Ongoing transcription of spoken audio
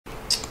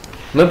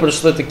Ми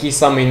пройшли такий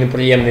самий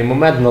неприємний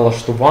момент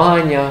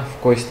налаштування,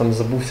 в когось там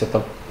забувся,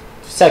 там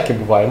всяке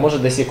буває, може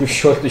десь якусь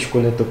щорточку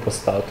не ту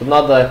поставити. Тут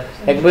треба,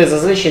 якби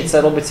зазвичай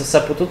це робиться все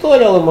по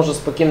туторіалу, можна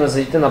спокійно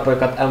зайти,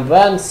 наприклад,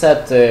 MVN,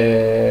 set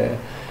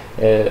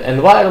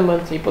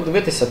environment і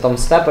подивитися там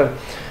степи,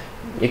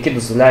 які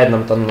дозволяють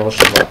нам там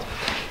налаштувати.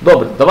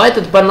 Добре,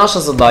 давайте тепер наша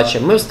задача.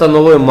 Ми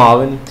встановили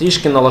Maven,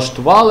 трішки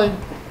налаштували,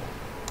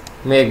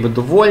 ми якби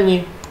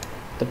довольні.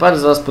 Тепер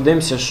зараз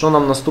подивимося, що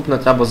нам наступне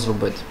треба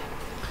зробити.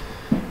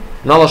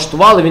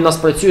 Налаштували, він у нас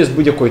працює з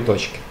будь-якої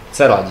точки.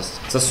 Це радість,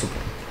 це супер.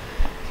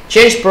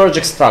 Change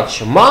Project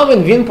Structure.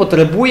 Maven, він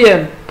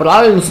потребує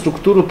правильну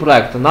структуру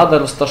проєкту. Треба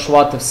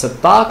розташувати все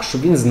так,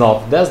 щоб він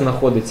знав, де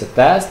знаходиться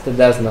тест,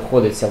 де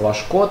знаходиться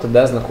ваш код,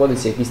 де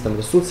знаходяться якісь там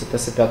ресурси,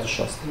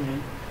 TC5-6.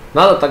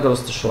 Треба так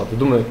розташувати.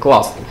 Думаю,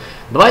 класно.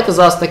 Давайте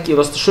зараз так і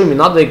розташуємо, і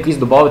треба якийсь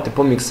додати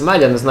по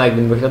XML, я не знаю, як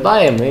він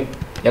виглядає, ми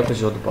якось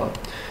його додамо.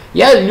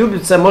 Я люблю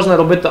це, можна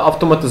робити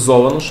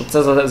автоматизовано, щоб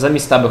це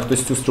замість тебе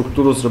хтось цю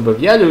структуру зробив.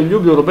 Я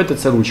люблю робити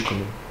це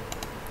ручками.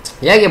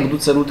 Як я буду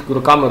це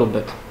руками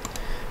робити?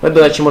 Ви,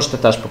 до речі, можете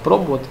теж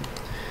попробувати.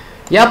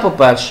 Я,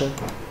 по-перше,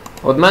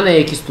 от мене є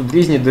якісь тут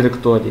різні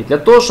директорії. Для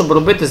того, щоб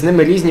робити з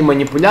ними різні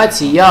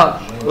маніпуляції, я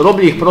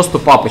роблю їх просто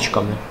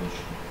папочками.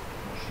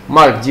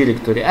 Mark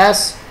Directory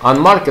S,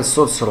 Unmarked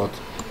Source Root.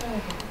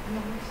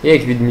 Я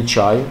їх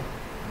відмічаю.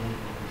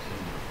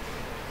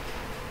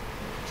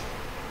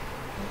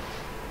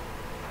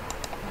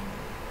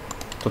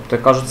 Тобто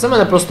я кажу, це в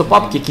мене просто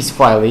папки, якісь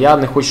файли, я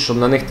не хочу, щоб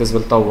на них ти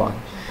звертав увагу.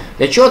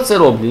 Для чого це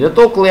роблю? Для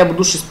того, коли я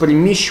буду щось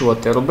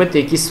переміщувати, робити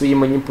якісь свої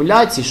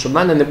маніпуляції, щоб в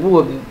мене не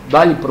було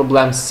далі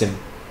проблем з цим.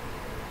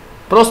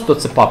 Просто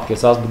це папки,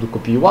 зараз буду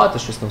копіювати,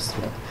 щось там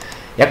вставляти.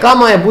 Яка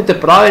має бути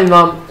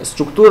правильна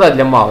структура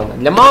для Maven?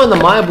 Для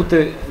Maven має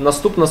бути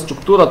наступна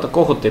структура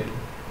такого типу.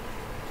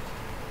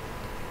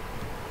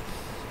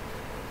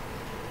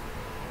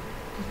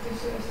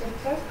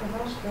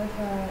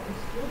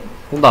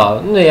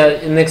 Да, ну я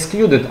не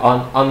excluded, а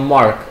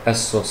unmarked as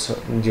source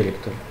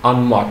directory.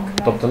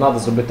 Unmarked. Тобто треба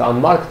зробити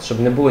unmarked, щоб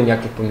не було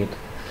ніяких поміток.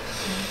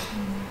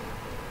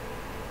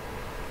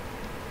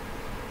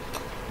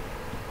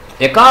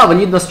 Яка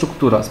валідна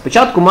структура?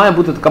 Спочатку має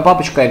бути така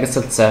папочка, як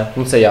SRC.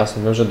 Ну це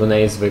ясно, ми вже до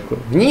неї звикли.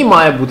 В ній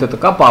має бути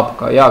така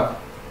папка, як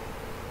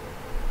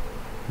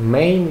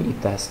main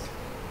і test.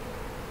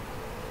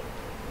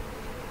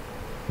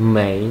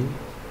 Main.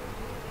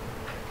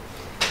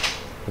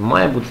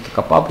 Має бути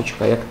така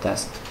папочка, як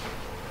тест.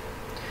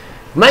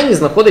 В мені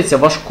знаходиться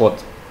ваш код.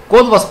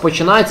 Код у вас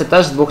починається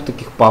теж з двох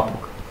таких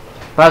папок.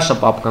 Перша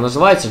папка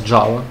називається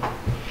Java.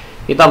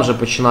 І там вже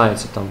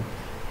починається там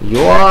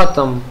UA,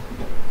 там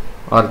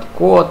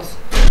арткод,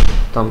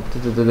 там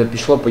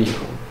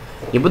пішло-поїхало.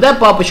 І буде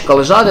папочка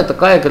лежати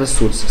така, як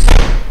ресурси.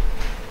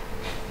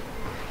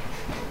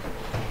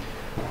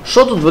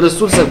 Що тут в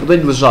ресурсах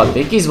будуть лежати?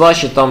 Якісь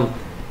ваші там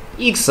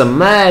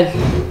XML,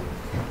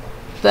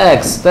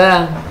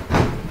 TXT,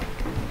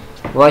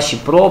 ваші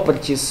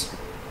properties.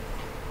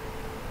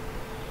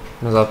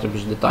 Ми завтра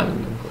більш детально не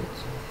буде.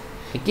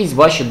 Якісь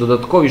ваші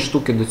додаткові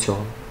штуки до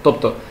цього.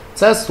 Тобто,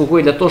 це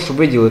слугує для того, щоб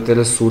виділити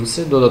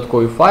ресурси,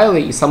 додаткові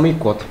файли і самий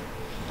код.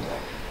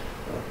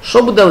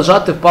 Що буде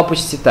лежати в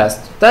папочці тест?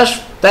 Теж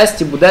в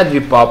тесті буде дві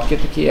папки,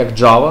 такі як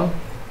Java.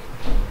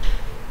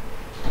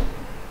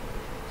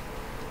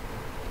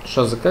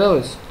 Що,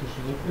 закрилось?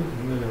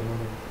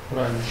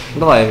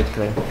 Давай я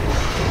відкрию.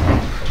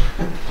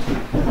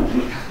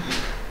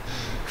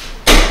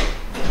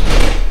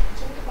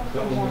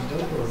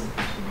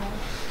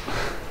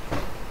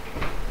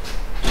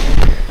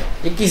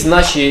 Якісь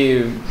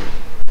наші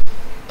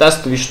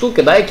тестові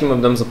штуки, да, які ми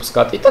будемо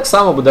запускати. І так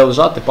само буде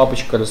лежати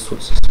папочка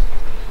ресурсів,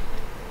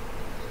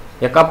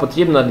 яка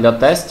потрібна для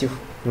тестів,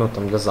 ну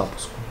там для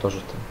запуску. Теж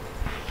там.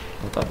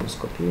 Отак ми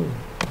скопіюємо.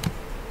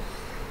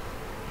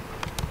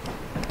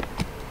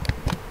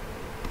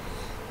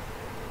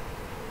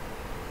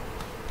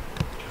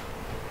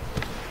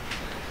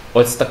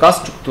 Ось така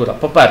структура.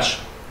 По-перше,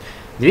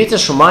 дивіться,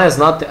 що має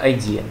знати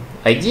IDEA.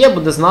 IDEA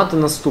буде знати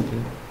наступне.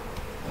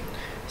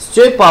 З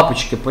цієї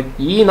папочки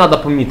її треба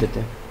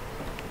помітити.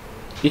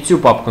 І цю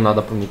папку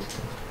треба помітити.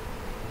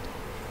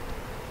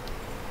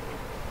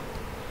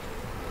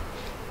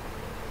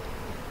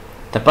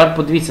 Тепер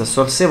подивіться,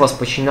 сорси у вас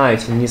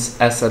починаються не з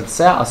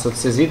SRC, а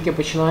сорси звідки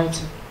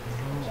починаються?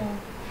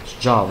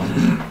 З Java.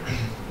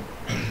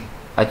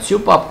 А цю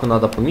папку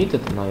треба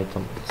помітити, навіть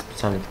там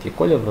спеціальний такий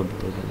колір робили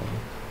для неї.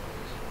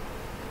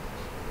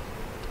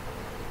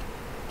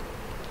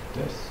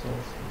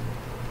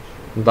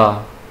 Да.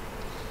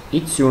 І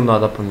цю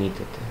треба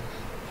помітити.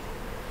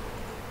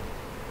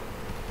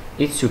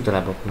 І цю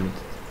треба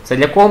помітити. Це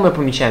для кого ми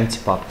помічаємо ці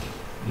папки?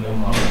 Для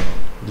Maven.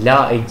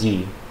 Для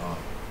ID.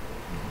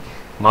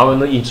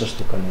 Maven інша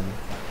штука.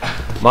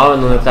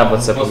 Maven не треба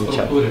це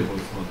помічати.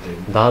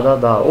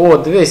 Да. О,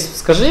 дивись,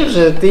 скажи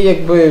вже,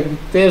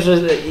 ти вже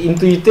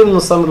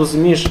інтуїтивно сам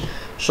розумієш,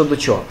 що до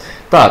чого.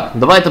 Так,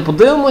 давайте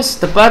подивимось.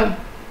 Тепер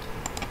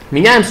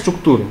міняємо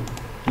структуру.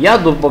 Я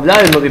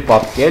додаю нові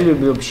папки. Я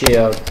люблю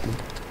взагалі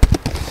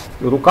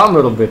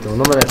руками робити,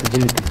 воно мене тоді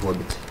не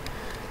підводить.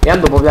 Я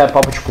додаю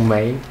папочку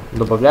main,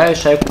 додаю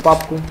ще яку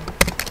папку.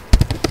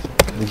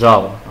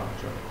 Java.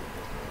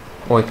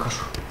 Ой,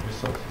 кажу.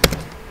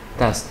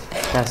 Тест.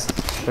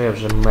 Що я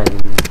вже main.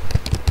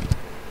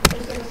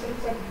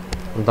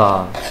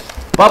 Да.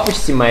 В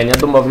папочці main я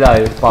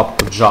додаю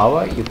папку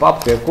Java і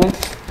папку яку?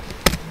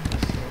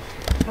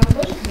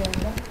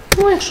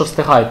 Ну, якщо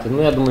встигаєте,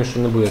 ну я думаю, що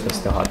не будете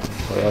встигати.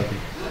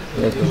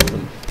 Я теж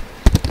думаю.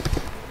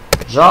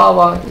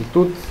 Java і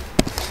тут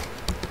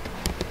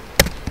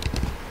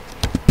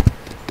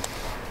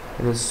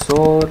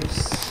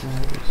ресурс.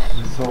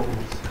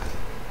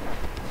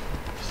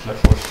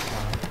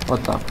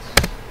 Отак.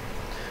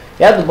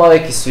 Я додав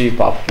якісь свої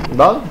папки.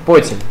 Да?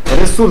 Потім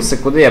ресурси,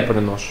 куди я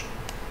переношу?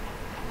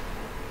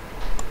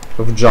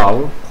 В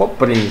Java. Хоп,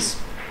 переніс.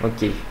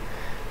 Окей.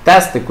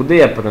 Тести, куди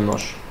я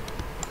переношу?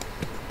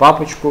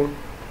 Папочку.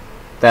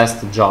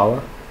 Тест Java.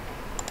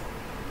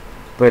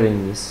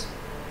 Переніс.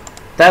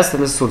 Тест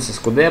ресурси,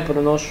 куди я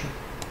переношу?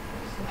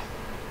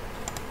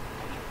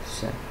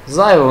 Все.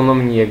 Зайве воно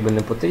мені якби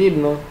не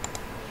потрібно.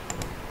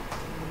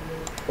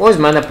 Ось в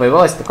мене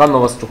з'явилася така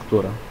нова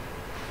структура.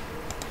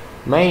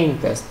 Main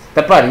test.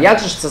 Тепер, як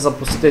же ж це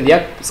запустити?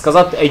 Як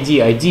сказати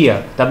idea?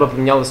 В тебе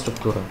поміняла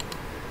структура.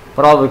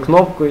 Правою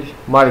кнопкою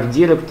Mark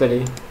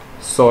Directory,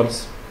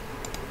 Source.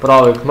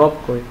 Правою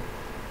кнопкою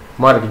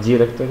Mark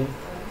Directory.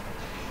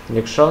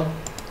 Якщо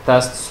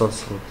Test Source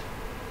Root.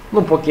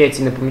 Ну, поки я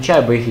ці не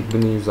помічаю, бо їх якби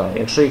не юзаю.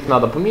 Якщо їх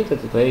треба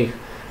помітити, то я їх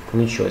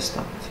помічу ось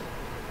так.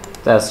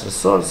 Test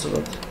Resource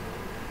Root.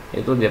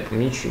 І тут я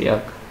помічу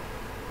як.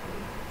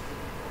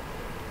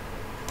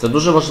 Це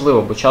дуже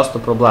важливо, бо часто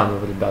проблеми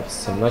в ребят з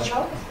цим.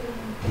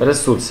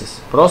 Resources.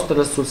 Просто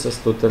Resources,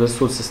 тут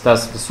Resources,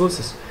 Test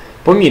Resources.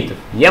 Помітив,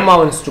 є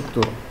Maven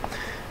структура.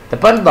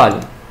 Тепер далі.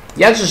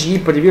 Як же ж їй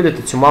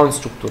перевірити цю Maven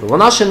структуру?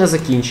 Вона ще не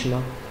закінчена.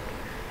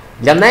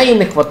 Для неї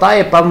не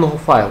вистачає певного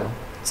файлу.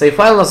 Цей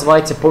файл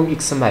називається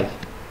pom.xml.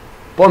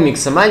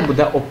 Pom.xml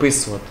буде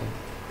описувати,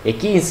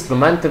 які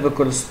інструменти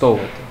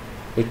використовувати,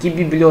 які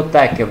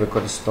бібліотеки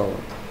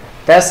використовувати.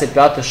 Теси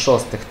 5,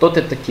 6, хто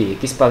ти такий,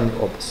 якийсь певний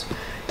опис.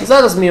 І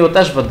зараз ми його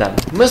теж ведемо.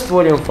 Ми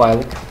створюємо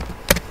файлик.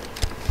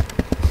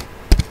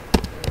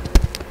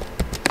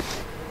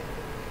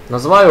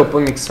 Називаю його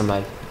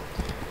pom.xml.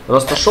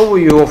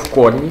 Розташовую його в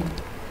корні.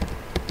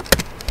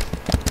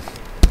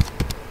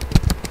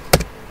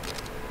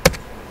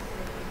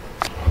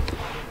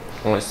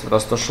 Ось,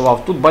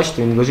 розташував. Тут,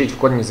 бачите, він лежить в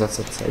корні за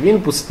це.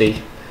 Він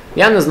пустий.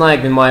 Я не знаю,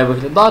 як він має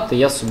виглядати,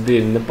 я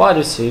собі не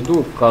парюся,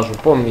 йду, кажу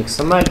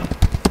pom.xml,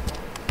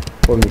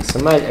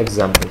 pom.xml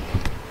example.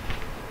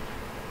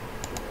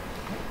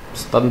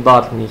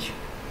 Стандартний.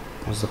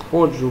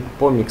 Заходжу,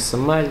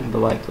 pom.xml,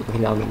 давайте тут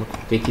глянемо.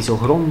 Тут якісь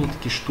огромні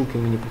такі штуки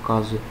мені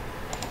показують.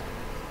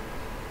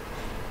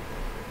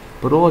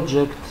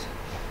 Project.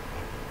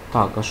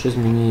 Так, а щось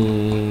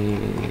мені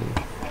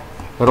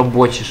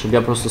робоче, щоб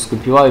я просто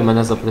скопіював і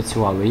мене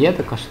запрацювало. Є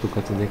така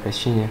штука туди якась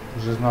чи ні?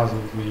 Вже з назви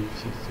твоїх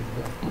всіх цих,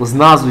 да? З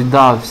назвою,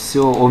 да, все.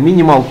 О,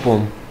 minimal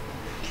pom.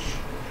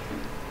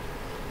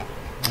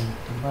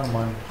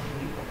 Нормально.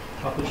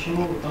 А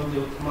почему там, где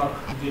вот mark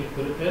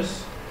directory S,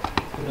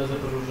 когда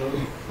захожу уже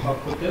в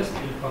папку тест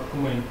или в папку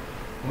main,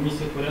 у меня из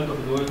всех вариантов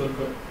выдавает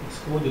только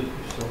excluded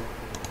и все.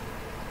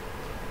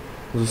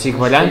 З усіх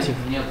варіантів?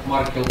 Нет,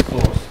 market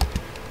source.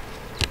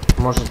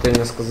 Може ти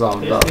не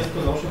сказав, Я так. тебе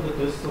сказал, что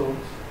это тест source.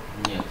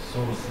 Нет,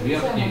 source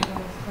верхний.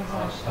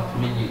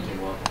 Отменить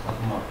его от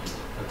market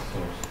как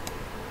source.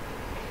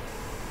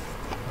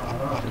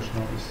 Ти ж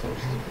написав.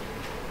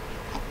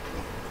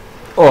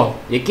 О,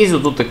 якийсь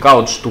отут така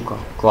от штука.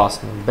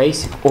 Класно.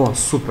 Basic. О,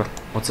 супер.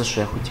 Оце що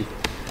я хотів.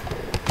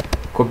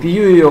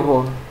 Копіюю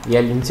його,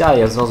 я лінтяй,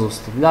 я зразу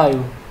вставляю.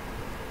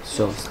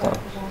 Все, вставив.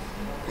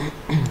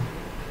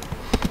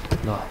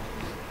 Давай.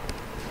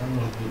 Там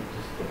может быть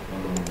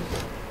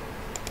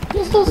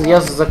доступно.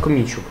 Я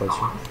закомічу потім.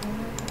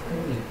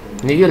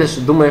 Не віриш,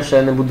 думаю, що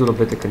я не буду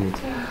робити коміт.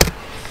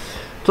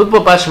 Тут,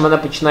 по-перше, в мене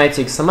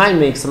починається XML,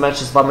 ми XML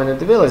ще з вами не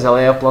дивилися,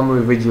 але я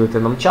планую виділити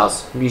нам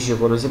час, більше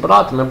його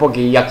розібрати. Ми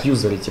поки як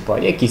юзери, типу,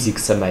 якийсь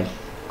XML.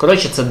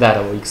 Коротше, це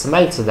дерево,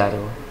 XML це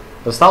дерево.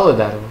 Доставили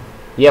дерево?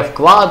 Є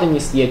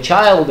вкладеність, є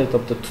чайлди,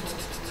 тобто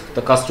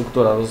така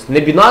структура. Не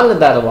бінарне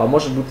дерево, а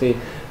може бути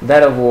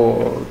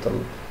дерево, там,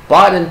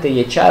 паренти,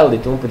 є чайлди і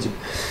тому подібне.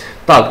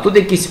 Так, тут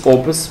якийсь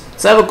опис.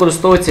 Це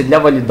використовується для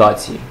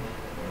валідації.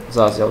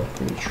 Зараз я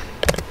помічу.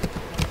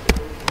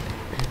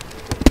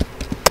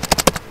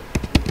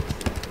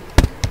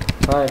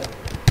 Type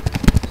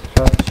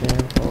structure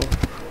of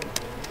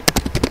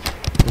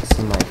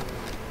XML.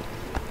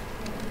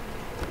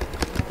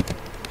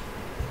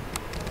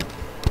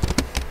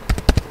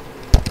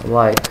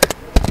 Like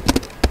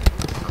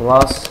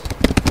class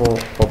for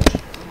object.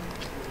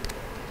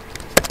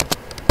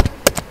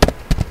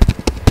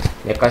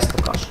 Якась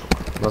така штука.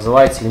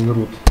 Називається він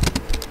root.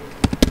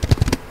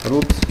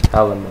 Root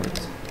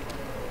element.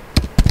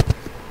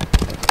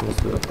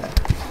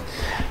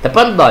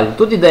 Тепер далі.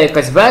 Тут іде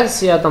якась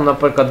версія, там,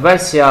 наприклад,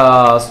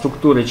 версія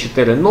структури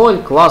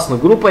 4.0, класно,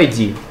 group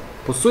ID.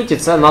 По суті,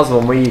 це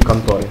назва моєї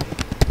контори.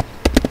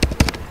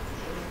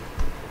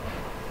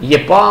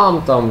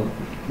 EPAM, там,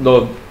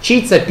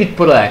 чий це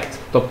підпроект.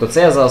 Тобто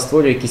це я зараз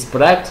створюю якийсь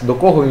проект, до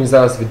кого він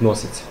зараз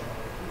відноситься.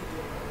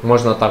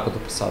 Можна так от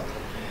описати.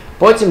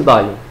 Потім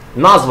далі.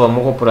 Назва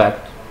мого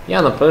проекту.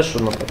 Я напишу,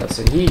 наприклад,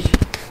 Сергій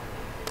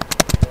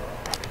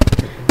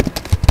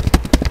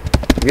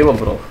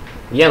Білобров.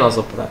 Є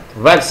назва проекту.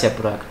 Версія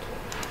проекту.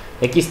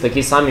 Якісь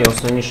такі самі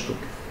основні штуки.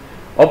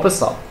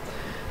 Описав.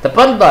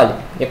 Тепер далі.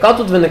 Яка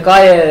тут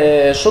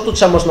виникає, що тут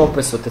ще можна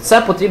описувати?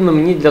 Це потрібно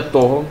мені для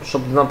того,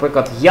 щоб,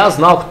 наприклад, я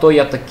знав, хто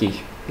я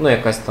такий. Ну,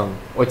 якась там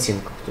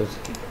оцінка, хто я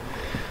такий.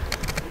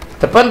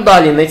 Тепер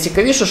далі,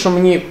 найцікавіше, що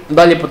мені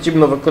далі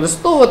потрібно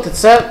використовувати,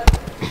 це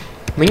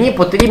мені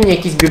потрібні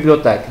якісь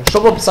бібліотеки.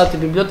 Щоб описати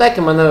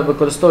бібліотеки, в мене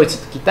використовується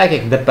такий тег,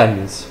 як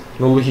dependency.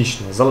 Ну,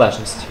 логічно,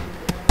 залежності.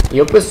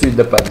 І описую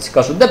dependency.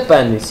 Кажу,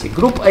 dependency,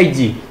 group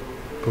ID.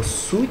 По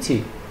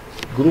суті,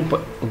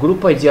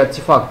 група ID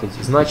артефакт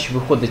ID. Значить,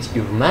 виходить, і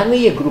в мене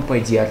є група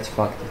ID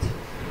артефакт ID,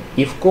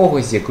 і в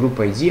когось є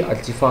група ID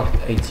артефакт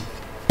ID.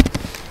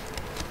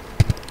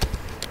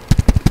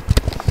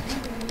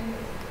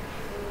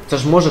 Це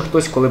ж може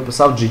хтось, коли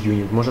писав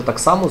JUnit, може так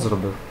само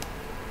зробив?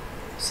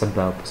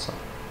 Себе описав.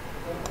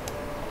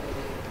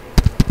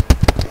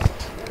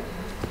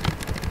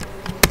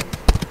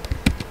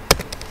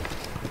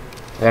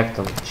 Як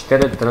там?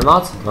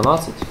 4.13,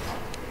 12?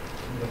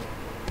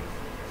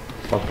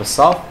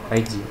 Описав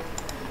ID.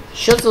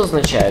 Що це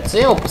означає? Це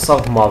я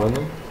описав Maven.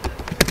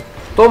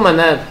 Хто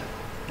мене,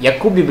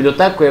 яку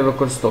бібліотеку я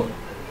використовую.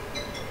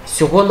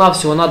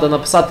 Всього-навсього треба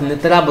написати, не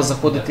треба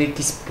заходити в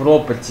якісь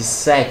properties,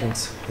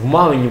 settings. В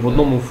Maven в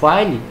одному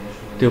файлі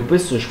ти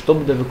описуєш, хто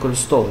буде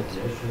використовувати.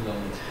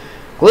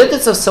 Коли ти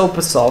це все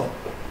описав,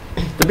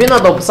 тобі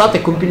треба описати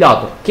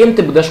компілятор. Ким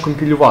ти будеш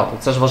компілювати?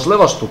 Це ж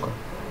важлива штука.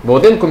 Бо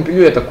один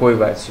компілює такою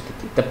версією.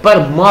 Тепер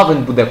Maven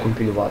буде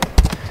компілювати.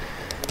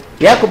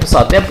 Як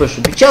описати? Я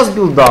пишу, під час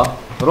білда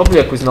роблю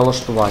якесь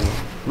налаштування.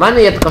 У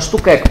мене є така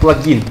штука, як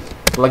плагін.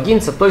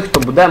 Плагін це той, хто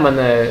буде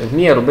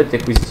вміє робити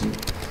якусь дію.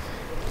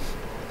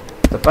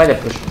 Тепер я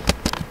пишу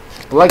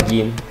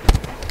плагін.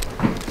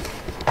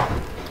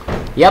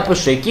 Я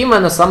пишу, який в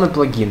мене саме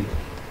плагін.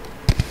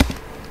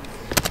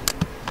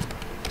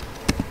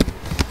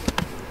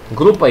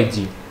 Group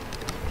ID.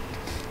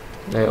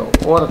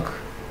 Org.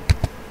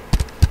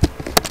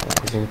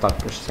 Якось він так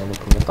пишеться, я не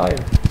пам'ятаю.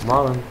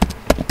 Maven.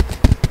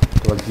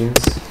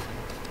 Plugins.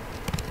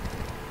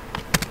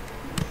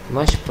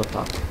 Начебто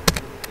так.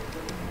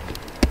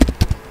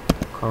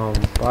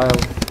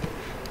 Compile.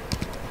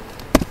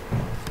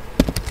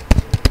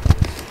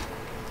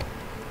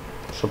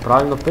 Що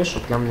правильно пишу,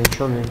 прям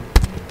нічого не...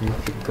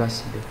 Ніфіга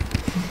собі.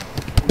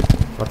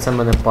 Оце в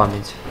мене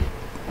пам'ять.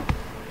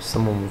 В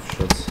самому в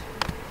шоці.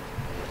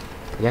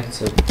 Як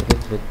це?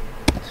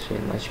 Ще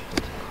начебто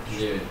так.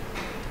 9.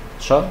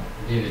 Що?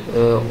 9.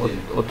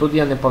 Отут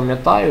я не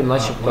пам'ятаю,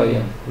 начебто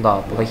є. Да,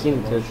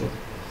 плагін.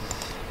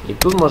 І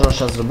тут можна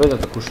ще зробити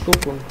таку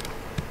штуку.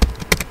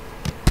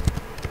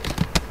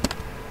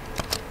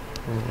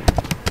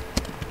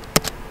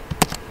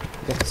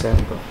 Як це?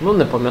 Ну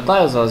не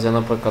пам'ятаю, зараз я,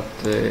 наприклад,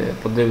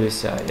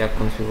 подивлюся, як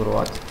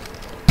конфігурувати.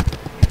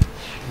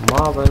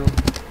 Maven.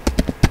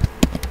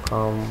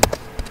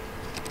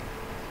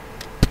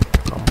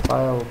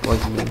 Compile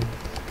плагін.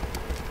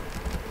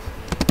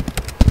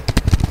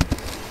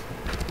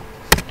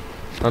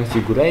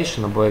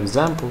 Configuration або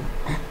example.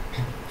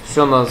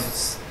 Все у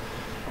нас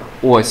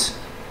ось.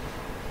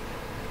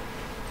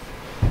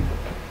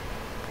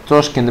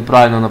 Трошки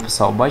неправильно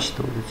написав,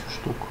 бачите, цю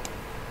штуку.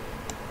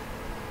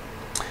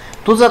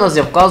 Тут зараз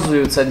я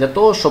вказую це для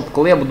того, щоб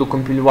коли я буду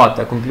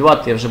компілювати, а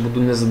компілювати я вже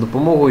буду не за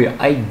допомогою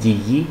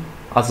IDE,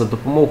 а за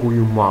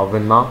допомогою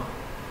Maven.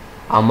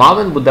 А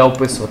Maven буде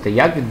описувати,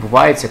 як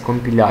відбувається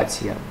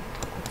компіляція.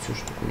 Цю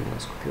штуку можна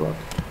скопіювати.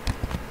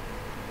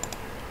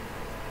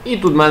 І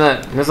тут в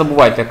мене, не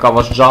забувайте, яка у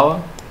вас Java.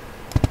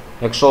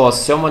 Якщо у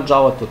вас 7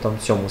 Java, то там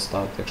 7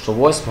 ставите. Якщо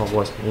 8,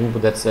 він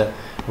буде це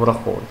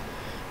враховувати.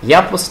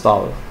 Я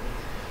поставив.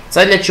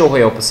 Це для чого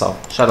я описав?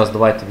 Ще раз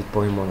давайте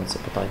відповімо на це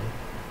питання.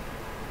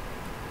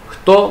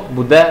 Хто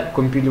буде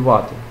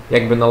компілювати?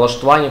 Якби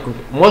налаштування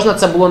компілювати. Можна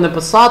це було не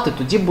писати,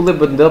 тоді були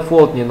б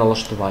дефолтні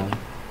налаштування.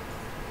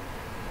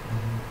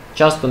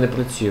 Часто не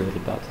працює,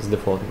 ребята, з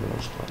дефолтними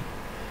налаштуваннями.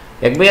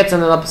 Якби я це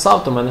не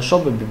написав, то в мене що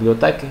би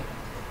бібліотеки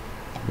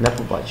не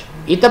побачив.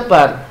 І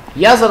тепер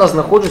я зараз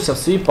знаходжуся в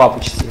своїй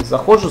папочці.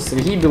 Заходжу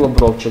Сергій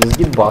Білобров через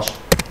git bash.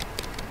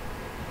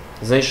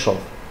 Зайшов.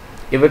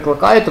 І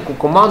викликаю таку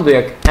команду,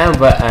 як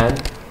mvn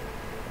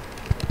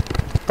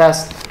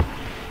test.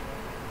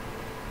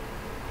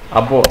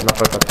 Або,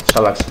 наприклад, ще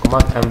легше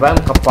команда mvn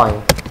compile.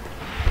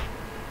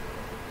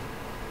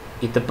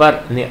 І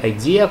тепер не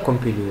IDEA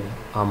компілює,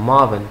 а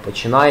Maven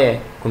починає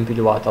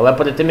компілювати. Але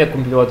перед тим, як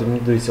компілювати, мені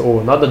дивиться,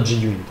 о, треба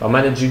JUnit. А в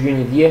мене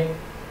JUnit є?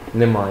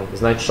 Немає.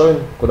 Знаєте, що він?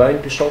 Куди він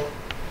пішов?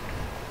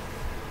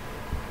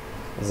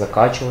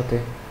 Закачувати.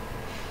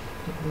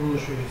 Ну,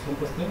 що, сам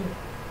поставив?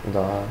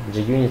 Да,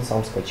 JUnit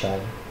сам скачає.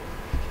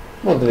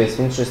 Ну, дивись,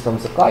 він щось там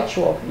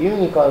закачував, і він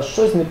мені каже,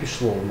 щось не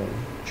пішло в мене.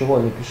 Чого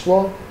не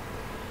пішло?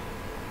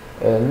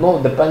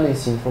 No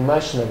dependency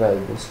information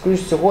available.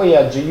 Скоріше всього,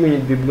 я JUnit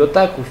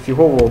бібліотеку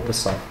фігово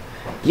описав.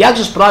 Як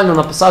же ж правильно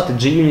написати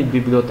JUnit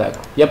бібліотеку?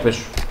 Я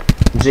пишу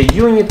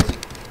JUnit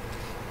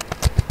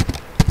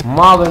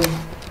Maven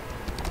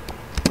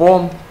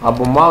POM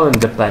або Maven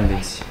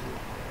dependency.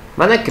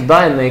 Мене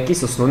кидає на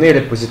якийсь основний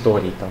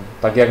репозиторій. Там.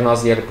 Так як в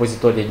нас є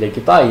репозиторій для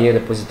Китаю, є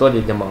репозиторій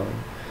для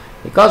Maven.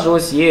 І каже,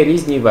 ось є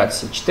різні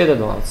версії,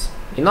 4.12.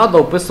 І треба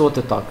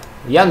описувати так.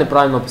 Я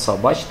неправильно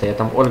писав, бачите, я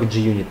там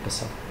org.JUnit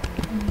писав.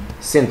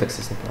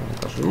 Синтаксис неправильно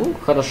кажу. Ну,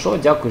 хорошо,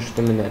 дякую, що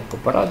ти мене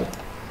попередив.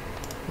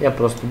 Я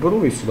просто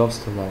беру і сюди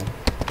вставляю.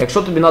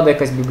 Якщо тобі треба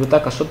якась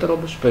бібліотека, що ти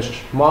робиш?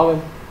 Пишеш Maven,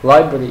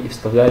 library і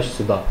вставляєш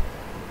сюди.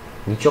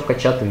 Нічого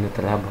качати не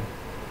треба.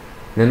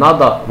 Не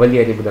треба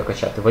Валерій буде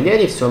качати.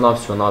 Валерій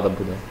всього-навсього треба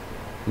буде.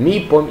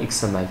 Мій POM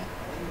XML.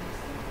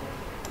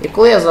 І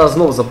коли я зараз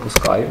знову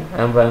запускаю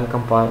MVN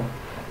compile,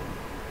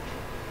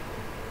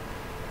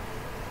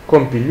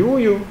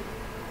 компілюю,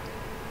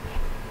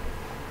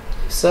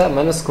 все, в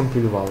мене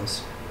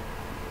скомпілювалося.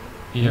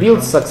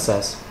 Build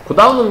success.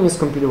 Куди воно мені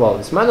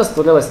скомпілювалось? У мене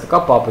створилась така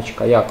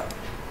папочка, як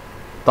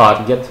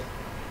Target.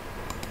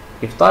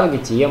 І в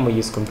Target є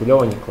мої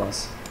скомпільовані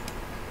класи.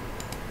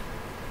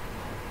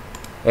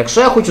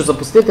 Якщо я хочу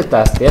запустити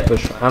тест, я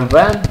пишу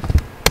MVN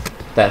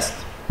тест.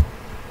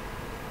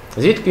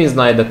 Звідки він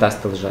знає, де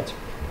тести лежать?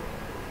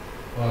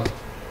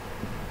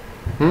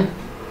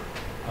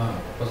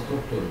 По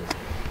структурі.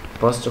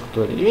 По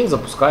структурі. І він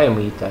запускає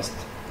мої тести.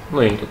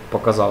 Ну, він тут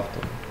показав.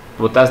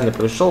 Бо тест не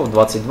пройшов,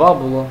 22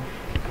 було.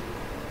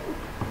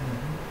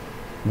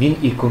 Він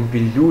і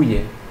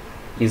компілює,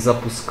 і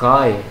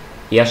запускає.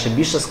 І я ще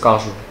більше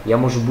скажу, я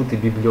можу бути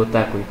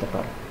бібліотекою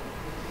тепер.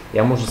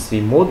 Я можу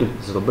свій модуль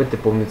зробити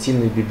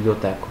повноцінною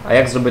бібліотекою. А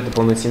як зробити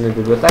повноцінну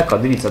бібліотеку?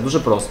 Дивіться, дуже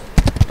просто.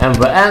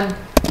 MVN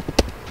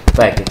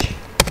package.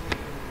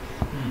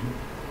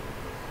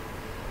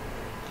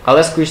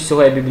 Але, скоріш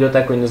всього, я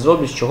бібліотекою не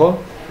зроблю. З чого?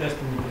 Тести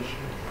не пишуть.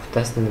 В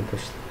тести не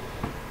пишете.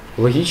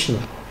 Логічно.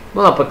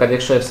 Ну, наприклад,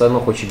 якщо я все одно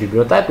хочу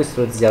бібліотеку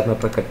створити, я,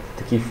 наприклад,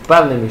 такий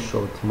впевнений, що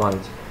от мають.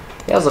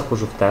 Я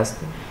заходжу в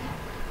тести.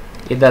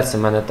 Іде це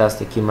в мене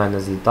тест, який в мене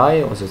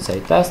злітає. Ось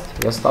оцей тест.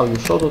 Я ставлю,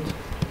 що тут?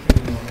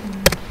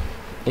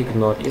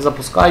 Ignore. І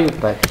запускаю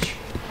package.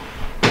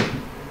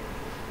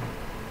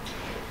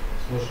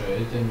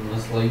 Слушай, эти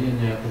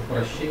наслоения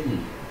упрощений,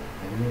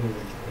 они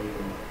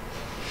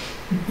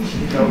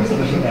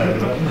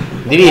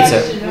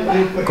Дивіться,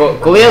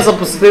 коли я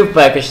запустив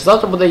пекедж,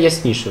 завтра буде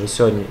ясніше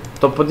сьогодні.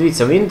 То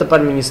подивіться, він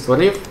тепер мені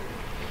створив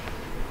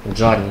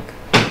джарник.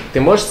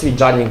 Ти можеш свій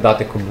джарник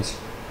дати комусь?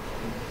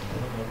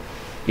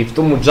 І в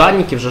тому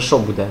джарнику вже що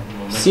буде?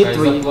 Всі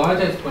твої...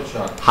 заплатять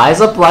спочатку. Хай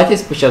заплатять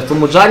спочатку. В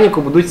тому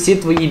джарнику будуть всі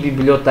твої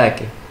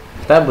бібліотеки.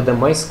 В тебе буде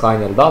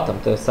MyScanner, да? Там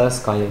це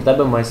сканер, в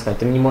тебе MyScanner.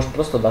 Ти мені можеш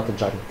просто дати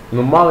джарник.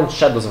 Ну, Maven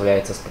ще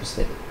дозволяється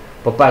спростити.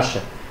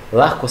 По-перше,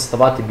 легко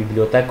ставати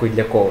бібліотекою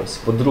для когось.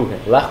 По-друге,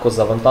 легко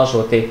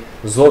завантажувати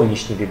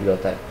зовнішні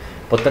бібліотеки.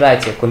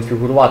 По-третє,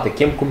 конфігурувати,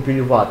 ким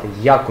компілювати,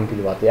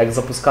 як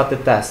запускати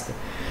тести.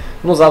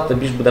 Ну, завтра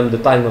більш будемо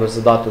детально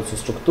розглядати цю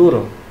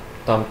структуру.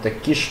 Там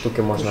такі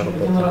штуки можна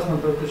робити. Один раз треба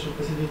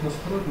посидіти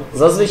настроїти.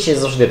 Зазвичай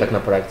завжди так на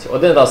проєкті.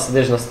 Один раз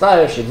сидиш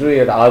настраюєш,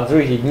 а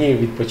другі дні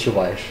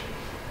відпочиваєш.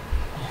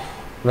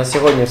 На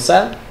сьогодні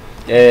все.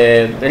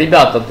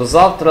 Ребята, до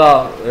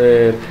завтра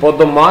по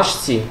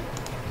домашці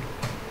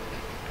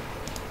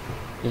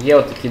є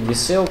отакі дві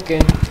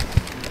ссылки.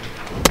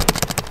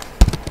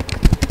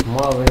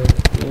 Maven,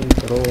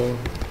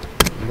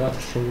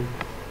 introduction.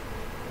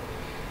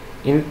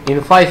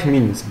 In 5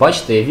 minutes.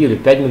 Бачите, я вірю,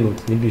 5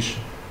 минут, не більше.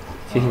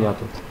 Фігня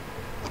тут.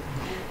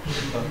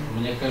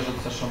 Мне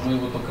кажется, что мы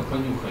его только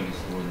понюхали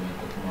сегодня,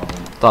 этот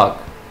Maven. Так,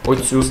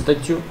 оцю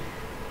статтю.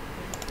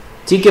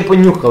 Тільки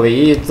понюхали,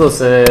 і то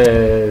це,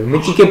 ми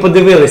тільки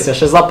подивилися,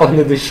 ще запах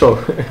не дійшов.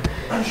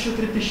 А що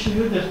трепещи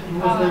люди, і не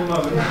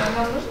знаємо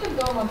Нам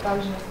нужно дома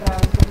также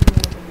настраивать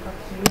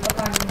как-то, или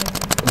пока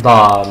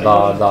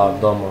не... Да,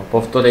 вдома.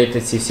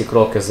 Повторити ці всі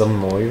кроки за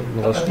мною,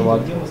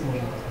 налаштувати. Де вас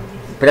можна?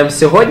 Прям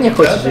сьогодні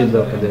хочеш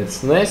відео подивитися?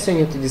 Ну я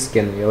сьогодні тоді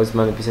скину. Я ось в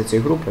мене після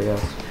цієї групи, я...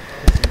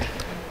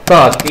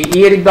 Так,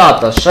 і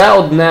ребята, ще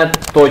одне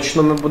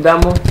точно ми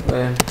будемо.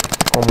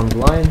 Command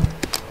line.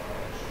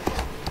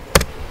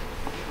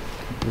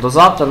 До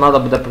завтра треба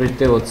буде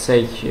пройти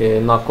оцей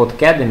на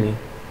Codecademy.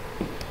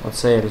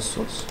 Оцей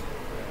ресурс.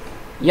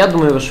 Я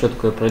думаю, ви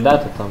швидко його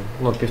пройдете там.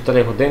 Ну,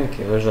 1,5 годинки,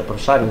 ви вже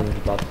прошарені,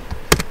 ребята.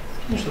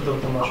 Ну що там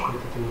домашку,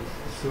 такі от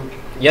ссылки.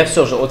 Я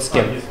все вже от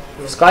скину.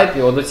 В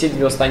скайпі, от оці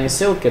дві останні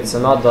ссылки, це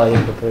треба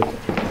якби пройти.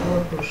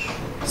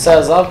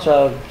 Все,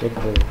 завтра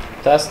якби,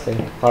 тести,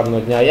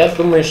 гарного дня. Я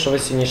думаю, що ви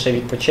сьогодні ще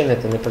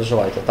відпочинете, не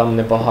переживайте, там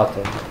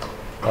небагато.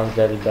 Там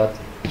для ребят.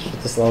 Що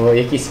ти, Слава,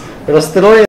 якісь розстроєні.